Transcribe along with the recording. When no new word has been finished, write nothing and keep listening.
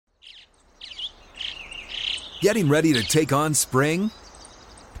Getting ready to take on spring?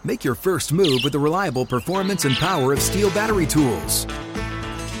 Make your first move with the reliable performance and power of Steel battery tools.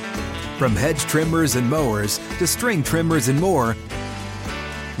 From hedge trimmers and mowers to string trimmers and more,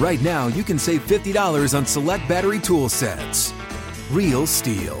 right now you can save $50 on select battery tool sets. Real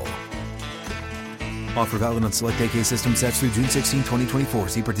Steel. Offer valid on select AK system sets through June 16, 2024.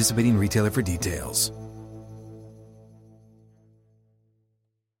 See participating retailer for details.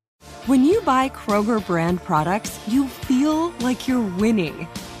 When you buy Kroger brand products, you feel like you're winning.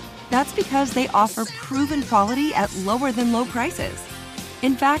 That's because they offer proven quality at lower than low prices.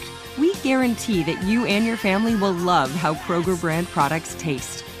 In fact, we guarantee that you and your family will love how Kroger brand products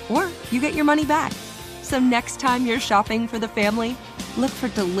taste, or you get your money back. So next time you're shopping for the family, look for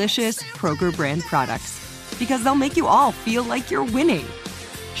delicious Kroger brand products, because they'll make you all feel like you're winning.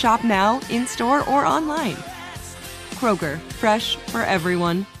 Shop now, in-store, or online. Kroger, fresh for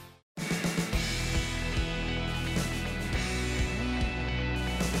everyone.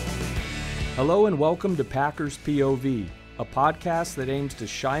 Hello and welcome to Packers POV, a podcast that aims to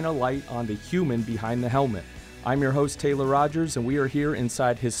shine a light on the human behind the helmet. I'm your host, Taylor Rogers, and we are here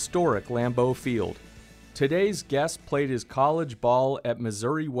inside historic Lambeau Field. Today's guest played his college ball at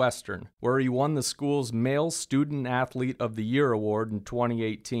Missouri Western, where he won the school's Male Student Athlete of the Year award in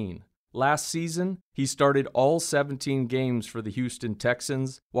 2018. Last season, he started all 17 games for the Houston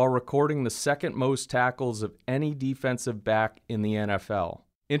Texans while recording the second most tackles of any defensive back in the NFL.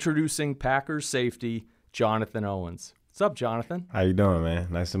 Introducing Packers safety, Jonathan Owens. What's up, Jonathan? How you doing, man?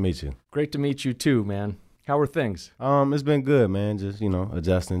 Nice to meet you. Great to meet you too, man. How are things? It's been good, man. Just,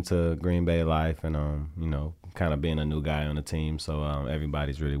 adjusting to Green Bay life and, kind of being a new guy on the team. So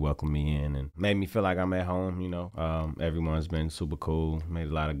everybody's really welcomed me in and made me feel like I'm at home, Everyone's been super cool, made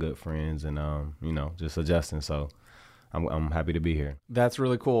a lot of good friends and, just adjusting. So I'm happy to be here. That's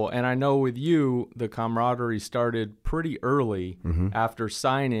really cool. And I know with you, the camaraderie started pretty early. After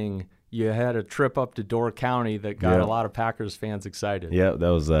signing. You had a trip up to Door County that got a lot of Packers fans excited. Yeah, that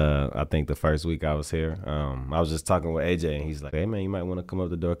was, I think, the first week I was here. I was just talking with AJ, and he's like, hey, man, you might want to come up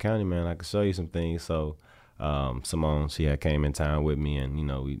to Door County, man. I can show you some things. So Simone, she had came in town with me, and,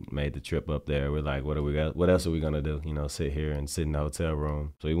 we made the trip up there. We're like, what else are we going to do? Sit here and sit in the hotel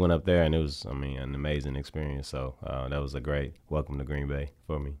room. So we went up there, and it was, an amazing experience. So that was a great welcome to Green Bay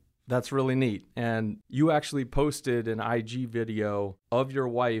for me. That's really neat. And you actually posted an IG video of your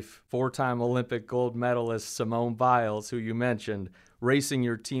wife, four-time Olympic gold medalist Simone Biles, who you mentioned, racing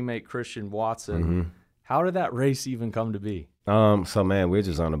your teammate Christian Watson. How did that race even come to be? So, man, we're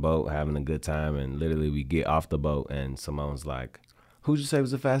just on the boat having a good time, and literally we get off the boat, and Simone's like, who'd you say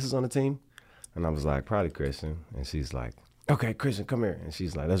was the fastest on the team? And I was like, probably Christian. And she's like, okay, Christian, come here. And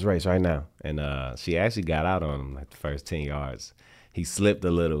she's like, let's race right now. And she actually got out on him like the first 10 yards. He slipped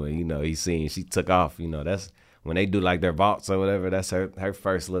a little, and, she took off. That's when they do like their vaults or whatever, that's her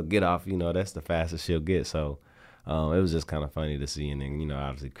first little get off, that's the fastest she'll get. So it was just kind of funny to see. And then,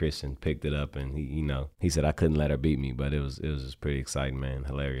 obviously Christian picked it up and he said I couldn't let her beat me, but it was just pretty exciting, man.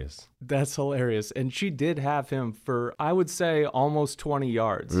 Hilarious. That's hilarious. And she did have him for, I would say, almost 20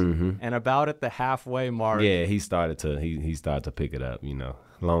 yards. And about at the halfway mark. Yeah, he started to pick it up,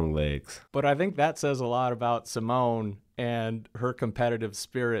 long legs. But I think that says a lot about Simone and her competitive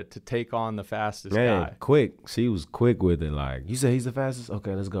spirit to take on the fastest guy. Quick. She was quick with it. Like, you say he's the fastest?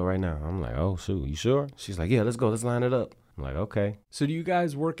 Okay, let's go right now. I'm like, oh, shoot, you sure? She's like, yeah, let's go. Let's line it up. I'm like, okay. So do you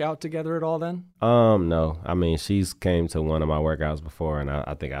guys work out together at all then? No. She's came to one of my workouts before, and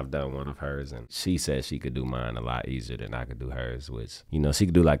I think I've done one of hers, and she said she could do mine a lot easier than I could do hers, which, she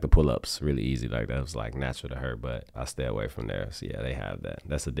could do like the pull-ups really easy. Like that was like natural to her, but I stay away from there. So yeah, they have that.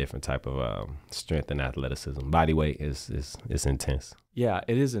 That's a different type of strength and athleticism. Body weight is intense. Yeah,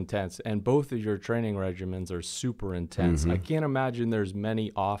 it is intense, and both of your training regimens are super intense. I can't imagine there's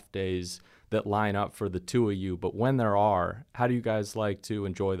many off days that line up for the two of you, but when there are, how do you guys like to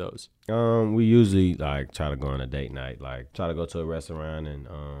enjoy those? We usually like try to go on a date night, like try to go to a restaurant and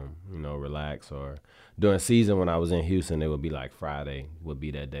relax. Or during season when I was in Houston, it would be like Friday would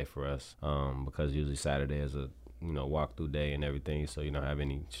be that day for us, because usually Saturday is a walkthrough day and everything, so you don't have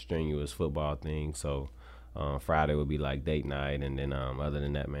any strenuous football things. So Friday would be like date night, and then other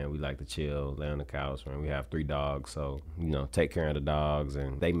than that, man, we like to chill, lay on the couch. Man, we have 3 dogs, so take care of the dogs,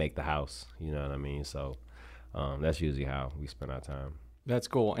 and they make the house. You know what I mean? So that's usually how we spend our time. That's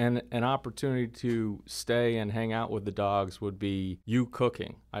cool. And an opportunity to stay and hang out with the dogs would be you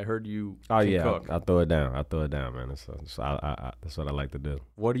cooking. I heard you cook. I throw it down. Man. That's what I like to do.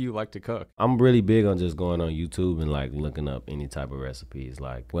 What do you like to cook? I'm really big on just going on YouTube and like looking up any type of recipes.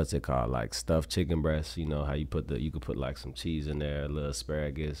 Like, what's it called? Like stuffed chicken breast. You know how you could put like some cheese in there, a little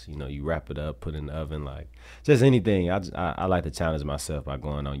asparagus. You know, you wrap it up, put it in the oven. Like just anything. I like to challenge myself by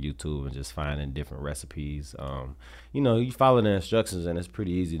going on YouTube and just finding different recipes. You know, you follow the instructions and it's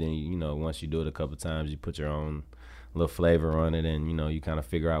pretty easy. Then you know, once you do it a couple times, you put your own little flavor on it, and you know, you kind of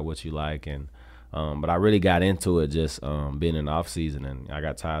figure out what you like. And but I really got into it just being in the off season, and I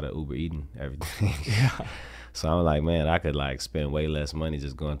got tired of Uber eating everything. Yeah. So I'm like, man, I could like spend way less money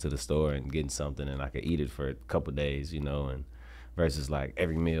just going to the store and getting something, and I could eat it for a couple days, you know, and versus like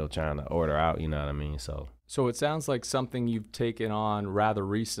every meal trying to order out, you know what I mean? So it sounds like something you've taken on rather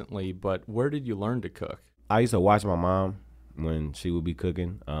recently, but where did you learn to cook? I used to watch my mom when she would be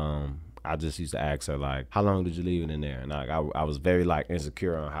cooking. I just used to ask her, like, how long did you leave it in there? And like, I was very, like,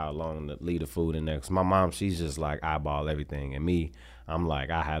 insecure on how long to leave the food in there. Because my mom, she's just, like, eyeball everything. And me, I'm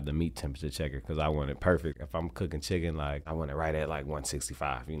like, I have the meat temperature checker because I want it perfect. If I'm cooking chicken, like, I want it right at, like,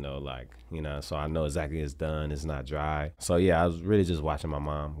 165, you know, like, you know, so I know exactly it's done. It's not dry. So, yeah, I was really just watching my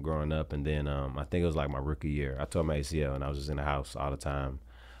mom growing up. And then I think it was, like, my rookie year. I tore my ACL, and I was just in the house all the time.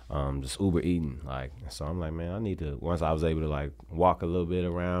 Just Uber eating, like, so I'm like, man, I need to, once I was able to, like, walk a little bit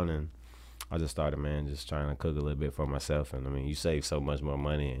around, and I just started, man, just trying to cook a little bit for myself. And I mean, you save so much more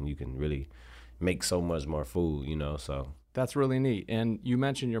money and you can really make so much more food, you know, so. That's really neat. And you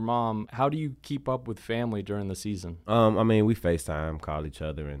mentioned your mom. How do you keep up with family during the season? I mean, we FaceTime, call each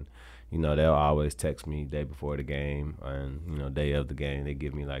other, and, you know, they'll always text me day before the game, and, you know, day of the game, they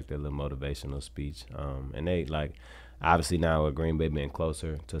give me, like, their little motivational speech. And they, like, obviously now with Green Bay being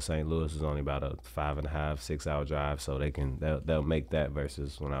closer to St. Louis, is only about a 5.5, 6 hour drive, so they'll make that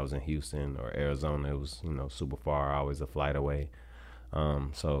versus when I was in Houston or Arizona, it was, you know, super far, always a flight away.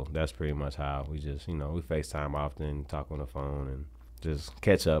 So that's pretty much how we just, you know, we FaceTime often, talk on the phone, and just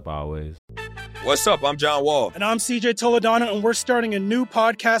catch up always. What's up? I'm John Wall. And I'm CJ Toledano, and we're starting a new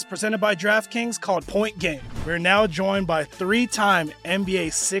podcast presented by DraftKings called Point Game. We're now joined by 3-time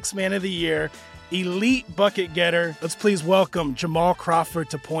NBA Sixth Man of the Year, elite bucket getter. Let's please welcome Jamal Crawford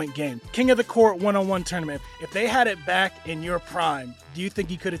to Point Game. King of the Court one-on-one tournament. If they had it back in your prime, do you think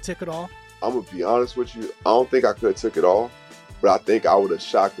you could have took it all? I'm going to be honest with you. I don't think I could have took it all, but I think I would have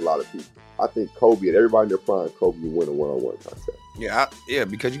shocked a lot of people. I think Kobe and everybody in their prime, Kobe would win a one-on-one contest. Yeah,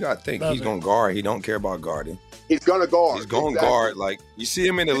 because you got to think. He's going to guard. He don't care about guarding. He's going to guard. He's going to guard. Like, you see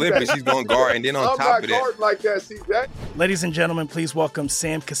him in the Olympics, he's going to guard. And then on top of that. I'm not guarding like that, CJ. Ladies and gentlemen, please welcome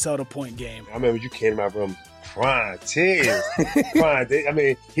Sam Cassell to Point Game. I remember you came out from prime 10. I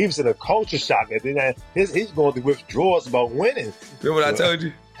mean, he was in a culture shock. And then he's going through withdrawals about winning. Remember what I told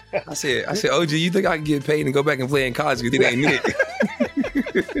you? I said, OG, you think I can get paid and go back and play in college because it ain't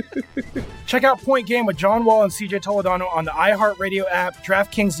it? Check out Point Game with John Wall and CJ Toledano on the iHeartRadio app,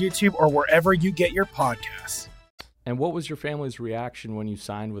 DraftKings YouTube, or wherever you get your podcasts. And what was your family's reaction when you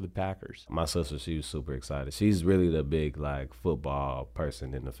signed with the Packers? My sister, she was super excited. She's really the big, like, football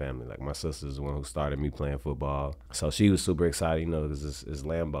person in the family. Like, my sister's the one who started me playing football. So she was super excited, you know, because it's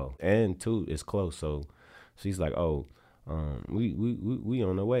Lambeau. And, too, it's close. So she's like, oh, we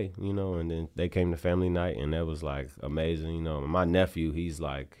on the way, you know. And then they came to family night, and that was, like, amazing, you know. My nephew, he's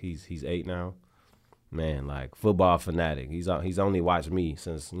 8 now. Man, like, football fanatic. He's only watched me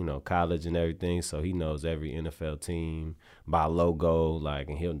since, you know, college and everything, so he knows every NFL team by logo, like,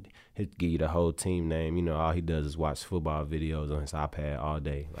 and he'll give you the whole team name. You know, all he does is watch football videos on his iPad all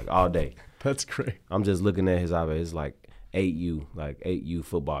day, like, all day. That's great. I'm just looking at his iPad. It's like 8U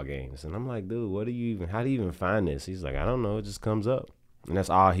football games. And I'm like, dude, how do you even find this? He's like, I don't know, it just comes up. And that's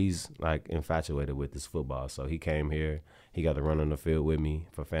all he's, like, infatuated with is football. So he came here, he got to run on the field with me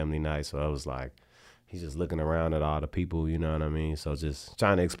for family night, so I was like, he's just looking around at all the people, you know what I mean? So just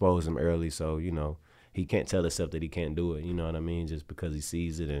trying to expose him early so, you know, he can't tell himself that he can't do it, you know what I mean? Just because he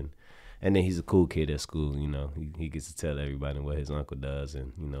sees it. And then he's a cool kid at school, you know. He gets to tell everybody what his uncle does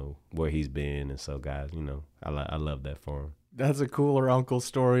and, you know, where he's been. And so, guys, you know, I love that for him. That's a cooler uncle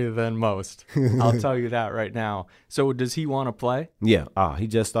story than most. I'll tell you that right now. So does he want to play? Yeah. He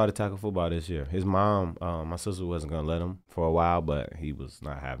just started tackle football this year. His mom, my sister wasn't going to let him for a while, but he was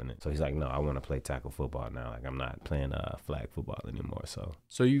not having it. So he's like, no, I want to play tackle football now. Like, I'm not playing flag football anymore.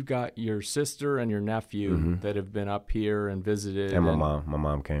 So you've got your sister and your nephew that have been up here and visited. And my mom. My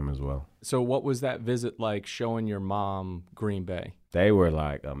mom came as well. So what was that visit like, showing your mom Green Bay? They were,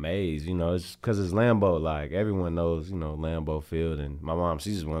 like, amazed, you know, it's because it's Lambeau. Like, everyone knows, you know, Lambeau Field. And my mom,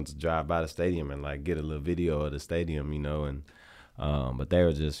 she just wanted to drive by the stadium and, like, get a little video of the stadium, you know. And But they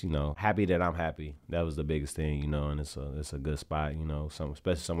were just, happy that I'm happy. That was the biggest thing, and it's a good spot,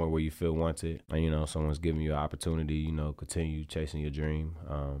 especially somewhere where you feel wanted, and, someone's giving you an opportunity, continue chasing your dream.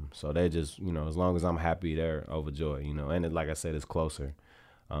 So they just, as long as I'm happy, they're overjoyed, and like I said, it's closer.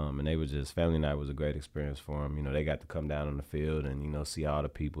 And they were just, family night was a great experience for them. They got to come down on the field and, see all the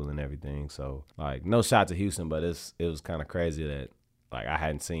people and everything. So, like, no shot to Houston, but it was kind of crazy that, like, I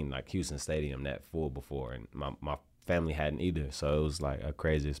hadn't seen, like, Houston Stadium that full before, and my family hadn't either. So it was like a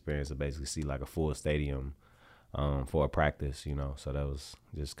crazy experience to basically see like a full stadium for a practice, So that was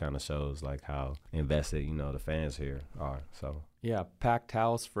just kind of shows like how invested, the fans here are. So yeah, packed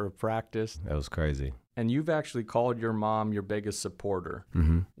house for a practice. That was crazy. And you've actually called your mom your biggest supporter.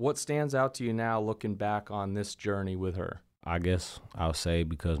 Mm-hmm. What stands out to you now looking back on this journey with her? I guess I'll say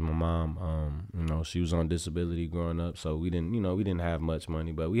because my mom, she was on disability growing up, so we didn't have much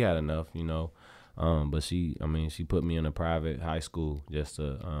money, but we had enough, But she put me in a private high school just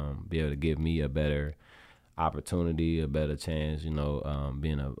to be able to give me a better opportunity, a better chance,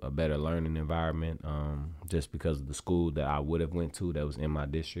 being a better learning environment. Just because of the school that I would have went to that was in my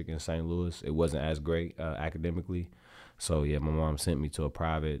district in St. Louis, it wasn't as great academically. So yeah, my mom sent me to a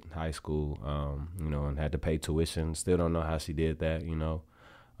private high school, and had to pay tuition. Still don't know how she did that,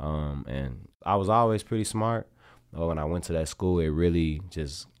 And I was always pretty smart. When I went to that school, it really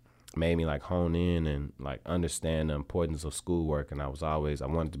just made me like hone in and like understand the importance of schoolwork. And I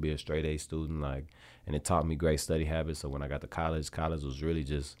wanted to be a straight A student, and it taught me great study habits. So when I got to college was really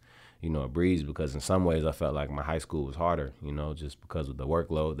just, a breeze, because in some ways I felt like my high school was harder, just because of the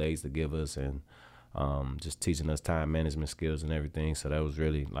workload they used to give us and just teaching us time management skills and everything. So that was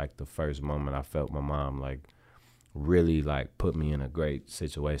really like the first moment I felt my mom like really like put me in a great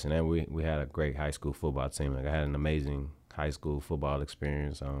situation. And we had a great high school football team. Like I had an amazing high school football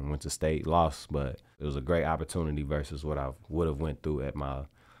experience. Went to state, lost, but it was a great opportunity versus what I would have went through at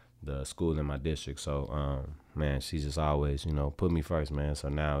the school in my district. So man, she just always, put me first, man. So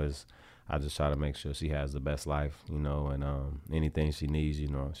now I just try to make sure she has the best life, and anything she needs,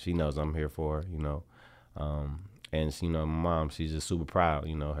 she knows I'm here for her, and my mom, she's just super proud,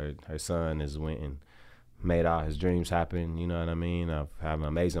 her son has went and made all his dreams happen, you know what I mean? I have an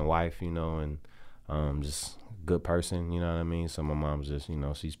amazing wife, and just good person, you know what I mean? So my mom's just,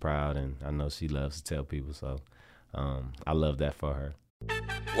 she's proud, and I know she loves to tell people, so I love that for her.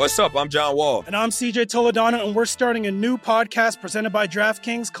 What's up? I'm John Wall. And I'm CJ Toledano, and we're starting a new podcast presented by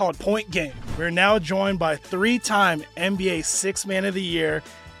DraftKings called Point Game. We're now joined by 3-time NBA Sixth Man of the Year,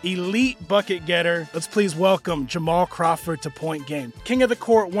 elite bucket getter. Let's please welcome Jamal Crawford to Point Game. King of the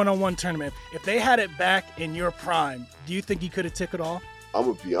Court one-on-one tournament. If they had it back in your prime, do you think you could have took it all? I'm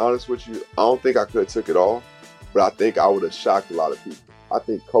going to be honest with you. I don't think I could have took it all, but I think I would have shocked a lot of people. I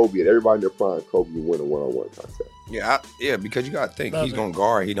think Kobe and everybody in their prime, Kobe would win a one-on-one contest. Yeah, because you got to think, he's going to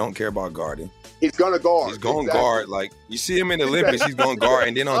guard. He don't care about guarding. He's going to guard. He's going to guard. Like, you see him in the Olympics, he's going to guard.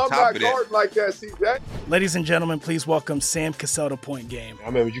 And then on top of that. I'm not guarding like that, CJ. Ladies and gentlemen, please welcome Sam Cassell to Point Game. I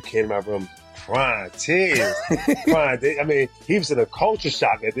remember you came to my room crying, tears, crying. He was in a culture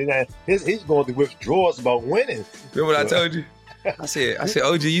shock. And then he's going through withdrawals about winning. Remember what I told you? I said,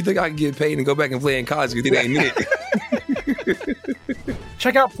 OG, you think I can get paid and go back and play in college? You think they ain't it?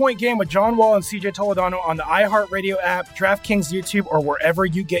 Check out Point Game with John Wall and CJ Toledano on the iHeartRadio app, DraftKings YouTube, or wherever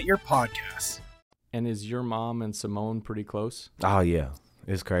you get your podcasts. And is your mom and Simone pretty close? Oh yeah,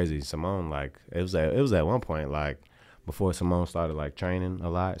 it's crazy. Simone, like it was at one point, like before Simone started like training a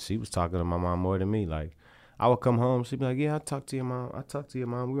lot, she was talking to my mom more than me. Like I would come home, she'd be like, "Yeah, I talked to your mom.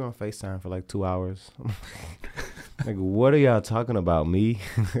 We were on FaceTime for like 2 hours." Like, what are y'all talking about, me?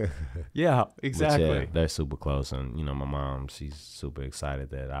 Yeah, exactly. But yeah, they're super close, and my mom, she's super excited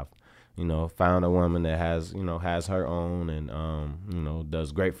that I've, found a woman that has, has her own, and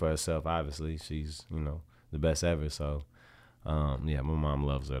does great for herself. Obviously, she's, the best ever. So, yeah, my mom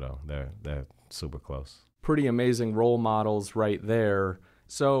loves her though. They're super close. Pretty amazing role models right there.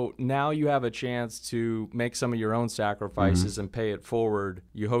 So now you have a chance to make some of your own sacrifices and pay it forward.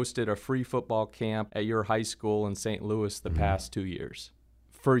 You hosted a free football camp at your high school in St. Louis the past 2 years.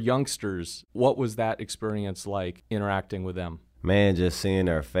 For youngsters, what was that experience like interacting with them? Man, just seeing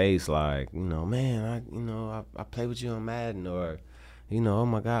their face like, I play with you on Madden, or, oh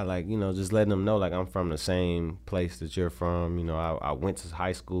my God, like, just letting them know like I'm from the same place that you're from. I went to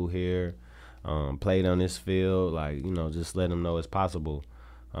high school here, played on this field, like, just let them know it's possible.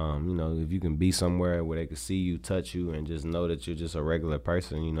 If you can be somewhere where they can see you, touch you, and just know that you're just a regular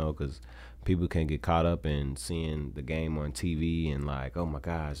person, because people can get caught up in seeing the game on TV and like, oh my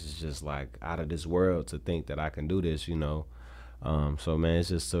gosh, it's just like out of this world to think that I can do this, So, man, it's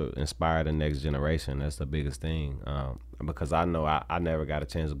just to inspire the next generation. That's the biggest thing. Because I know I never got a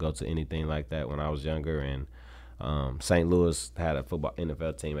chance to go to anything like that when I was younger. And St. Louis had a football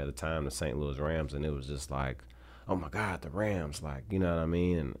NFL team at the time, the St. Louis Rams, and it was just like, oh, my God, the Rams. Like, you know what I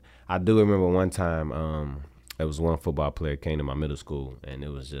mean? And I do remember one time there was one football player came to my middle school, and it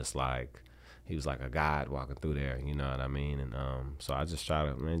was just like, he was like a god walking through there, you know what I mean? And so I just try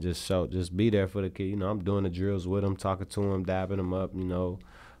to, man, just be there for the kid. You know, I'm doing the drills with him, talking to him, dabbing him up, you know,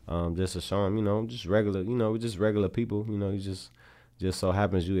 just to show him, you know, just regular, you know, just regular people. You know, you just so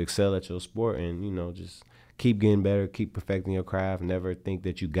happens you excel at your sport, and, you know, just keep getting better, keep perfecting your craft. Never think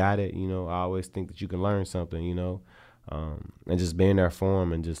that you got it, you know. I always think that you can learn something, you know. And just being there for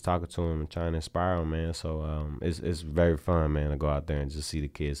him and just talking to him and trying to inspire him, man. So it's very fun, man, to go out there and just see the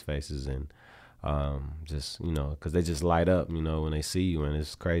kids' faces and just, you know, because they just light up, you know, when they see you. And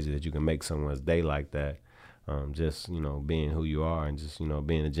it's crazy that you can make someone's day like that, just, you know, being who you are and just, you know,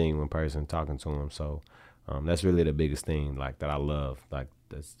 being a genuine person, talking to them. So that's really the biggest thing, like, that I love. Like,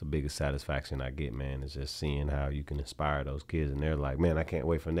 that's the biggest satisfaction I get, man, is just seeing how you can inspire those kids. And they're like, man, I can't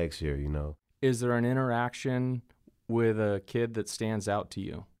wait for next year, you know. Is there an interaction with a kid that stands out to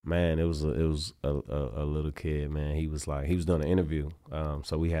you? Man, it was a little kid, man. He was doing an interview.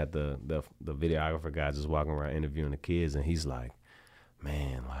 So we had the videographer guy just walking around interviewing the kids, and he's like,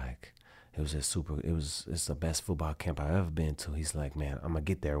 man, like, it's the best football camp I've ever been to. He's like, man, I'm gonna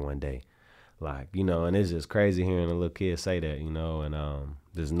get there one day. Like, you know, and it's just crazy hearing a little kid say that, you know, and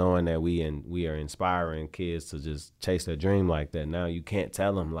just knowing that we are inspiring kids to just chase their dream like that. Now you can't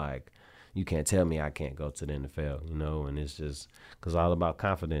tell them, like, you can't tell me I can't go to the NFL, you know, and it's just because all about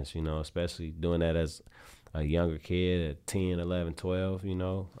confidence, you know, especially doing that as a younger kid at 10, 11, 12, you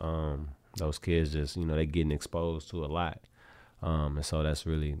know. Those kids just, you know, they getting exposed to a lot. And so that's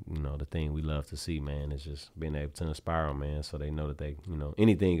really, you know, the thing we love to see, man, is just being able to inspire them, man, so they know that they, you know,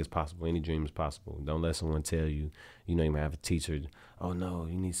 anything is possible, any dream is possible. Don't let someone tell you, you know, you might have a teacher, oh, no,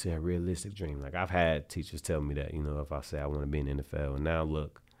 you need to say a realistic dream. Like, I've had teachers tell me that, you know, if I say I want to be in the NFL, and now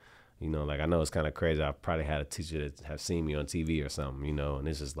look. You know, like, I know it's kind of crazy. I've probably had a teacher that have seen me on TV or something, you know, and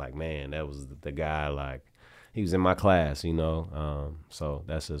it's just like, man, that was the guy, like, he was in my class, you know. So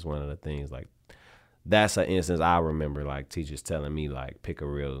that's just one of the things, like, that's an instance I remember, like, teachers telling me, like, pick a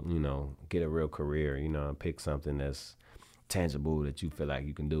real, you know, get a real career, you know, and pick something that's tangible that you feel like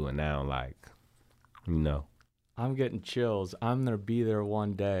you can do. And now, like, you know. I'm getting chills. I'm going to be there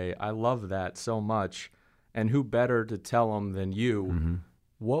one day. I love that so much. And who better to tell them than you? Mm-hmm.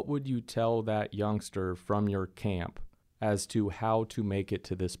 What would you tell that youngster from your camp as to how to make it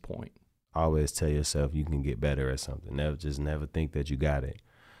to this point? Always tell yourself you can get better at something. Never think that you got it.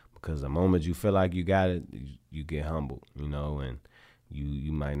 Because the moment you feel like you got it, you get humbled, you know, and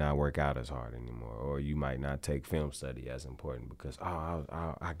you might not work out as hard anymore, or you might not take film study as important because,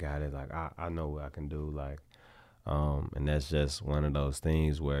 I got it. Like, I know what I can do. Like, and that's just one of those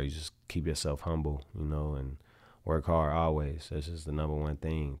things where you just keep yourself humble, you know, and work hard always. That's just the number one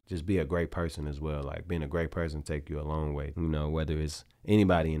thing. Just be a great person as well. Like, being a great person take you a long way. You know, whether it's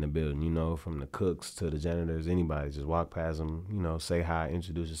anybody in the building, you know, from the cooks to the janitors, anybody, just walk past them, you know, say hi,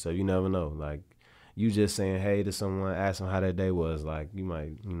 introduce yourself. You never know. Like, you just saying hey to someone, ask them how their day was. Like, you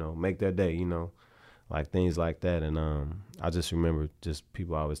might, you know, make their day, you know, like things like that. And I just remember just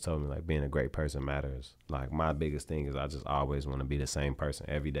people always told me, like, being a great person matters. Like, my biggest thing is I just always want to be the same person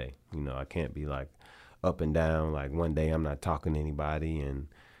every day. You know, I can't be like up and down, like one day I'm not talking to anybody, and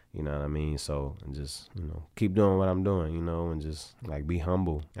you know what I mean? So, and just, you know, keep doing what I'm doing, you know, and just like be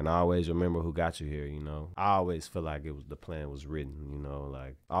humble. And I always remember who got you here, you know. I always feel like the plan was written, you know,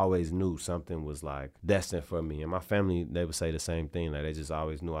 like I always knew something was like destined for me. And my family, they would say the same thing, like they just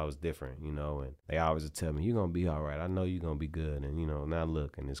always knew I was different, you know, and they always would tell me, you're gonna be all right. I know you're gonna be good. And, you know, now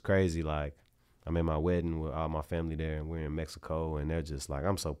look, and it's crazy, like I'm at my wedding with all my family there, and we're in Mexico, and they're just like,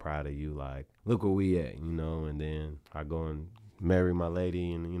 I'm so proud of you. Like, look where we at, you know, and then I go and marry my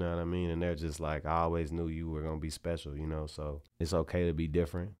lady, and you know what I mean? And they're just like, I always knew you were going to be special, you know, so it's okay to be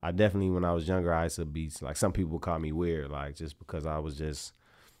different. I definitely, when I was younger, I used to be, like, some people would call me weird, like, just because I was just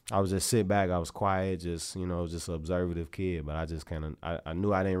sit back, I was quiet, just, you know, just an observative kid, but I just kind of, I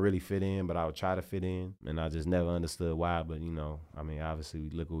knew I didn't really fit in, but I would try to fit in, and I just never understood why, but, you know, I mean, obviously,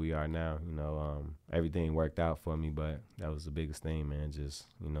 look where we are now, you know, everything worked out for me, but that was the biggest thing, man, just,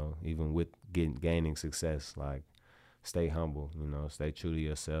 you know, even with gaining success, like, stay humble, you know, stay true to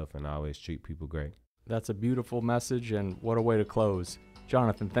yourself, and always treat people great. That's a beautiful message, and what a way to close.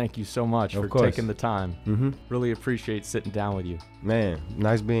 Jonathan, thank you so much for taking the time. Mm-hmm. Really appreciate sitting down with you. Man,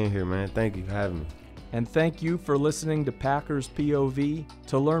 nice being here, man. Thank you for having me. And thank you for listening to Packers POV.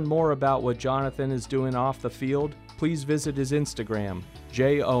 To learn more about what Jonathan is doing off the field, please visit his Instagram,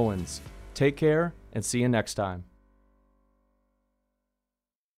 @Owens. Take care and see you next time.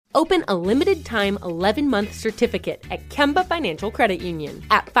 Open a limited-time 11-month certificate at Kemba Financial Credit Union.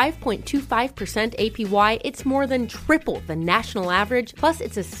 At 5.25% APY, it's more than triple the national average, plus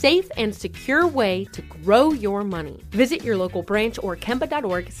it's a safe and secure way to grow your money. Visit your local branch or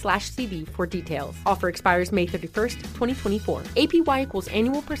kemba.org/cd for details. Offer expires May 31st, 2024. APY equals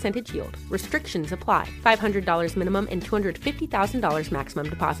annual percentage yield. Restrictions apply. $500 minimum and $250,000 maximum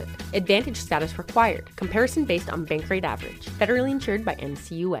deposit. Advantage status required. Comparison based on bank rate average. Federally insured by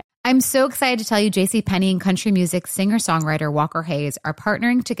NCUA. I'm so excited to tell you JCPenney and country music singer-songwriter Walker Hayes are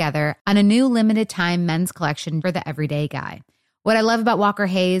partnering together on a new limited-time men's collection for the everyday guy. What I love about Walker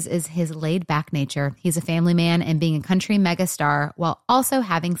Hayes is his laid-back nature. He's a family man, and being a country megastar while also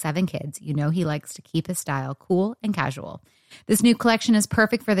having 7 kids, you know he likes to keep his style cool and casual. This new collection is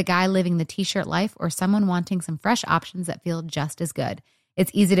perfect for the guy living the t-shirt life or someone wanting some fresh options that feel just as good.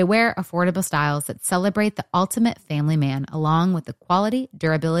 It's easy to wear, affordable styles that celebrate the ultimate family man, along with the quality,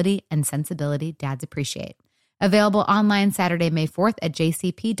 durability, and sensibility dads appreciate. Available online Saturday, May 4th at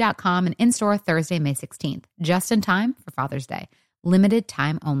jcp.com and in-store Thursday, May 16th. Just in time for Father's Day. Limited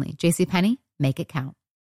time only. JCPenney, make it count.